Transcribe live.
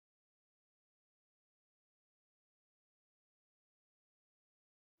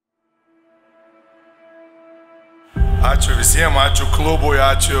Ačiū visiems, ačiū klubui,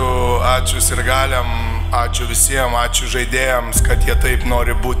 ačiū sirgaliam, ačiū visiems, ačiū žaidėjams, kad jie taip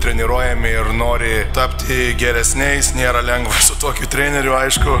nori būti treniruojami ir nori tapti geresniais. Nėra lengva su tokiu treneriu,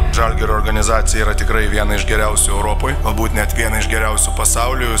 aišku. Žalgirio organizacija yra tikrai viena iš geriausių Europoje, galbūt net viena iš geriausių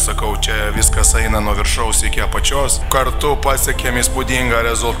pasaulių. Sakau, čia viskas eina nuo viršaus iki apačios. Kartu pasiekėm įspūdingą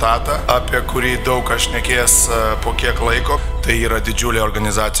rezultatą, apie kurį daug kas šnekės po kiek laiko. Tai yra didžiulė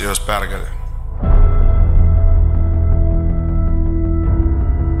organizacijos pergalė.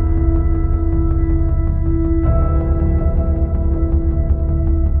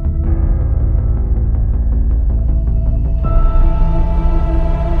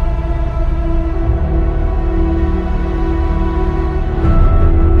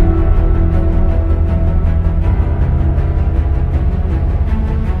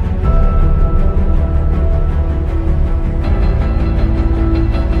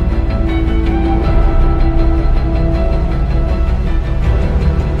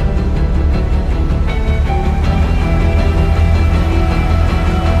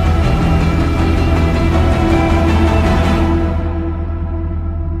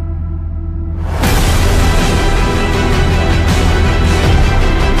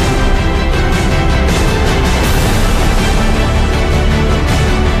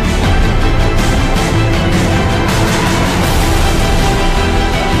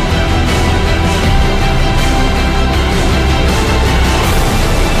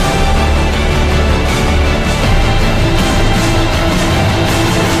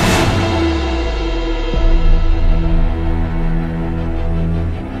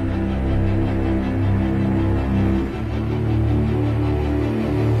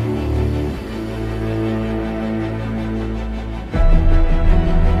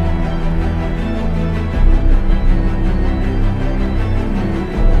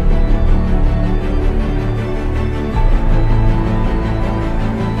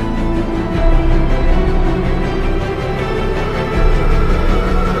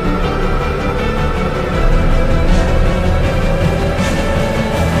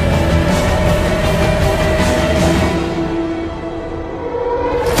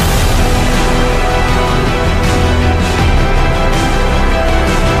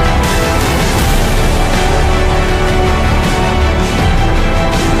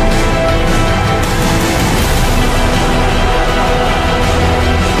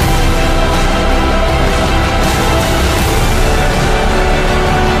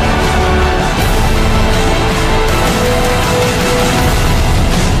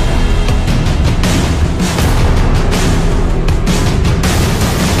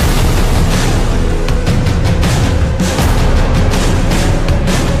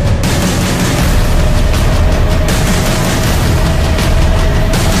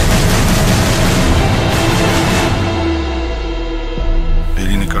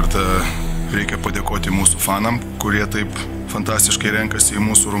 Reikia padėkoti mūsų fanam, kurie taip fantastiškai renkasi į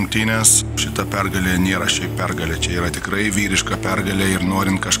mūsų rungtynės. Šita pergalė nėra šiaip pergalė, čia yra tikrai vyriška pergalė ir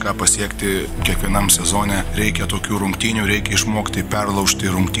norint kažką pasiekti kiekvienam sezone, reikia tokių rungtynių, reikia išmokti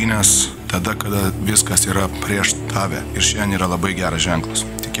perlaužti rungtynės tada, kada viskas yra prieš tave. Ir šiandien yra labai geras ženklas.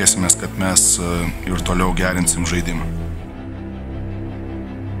 Tikėsimės, kad mes ir toliau gerinsim žaidimą.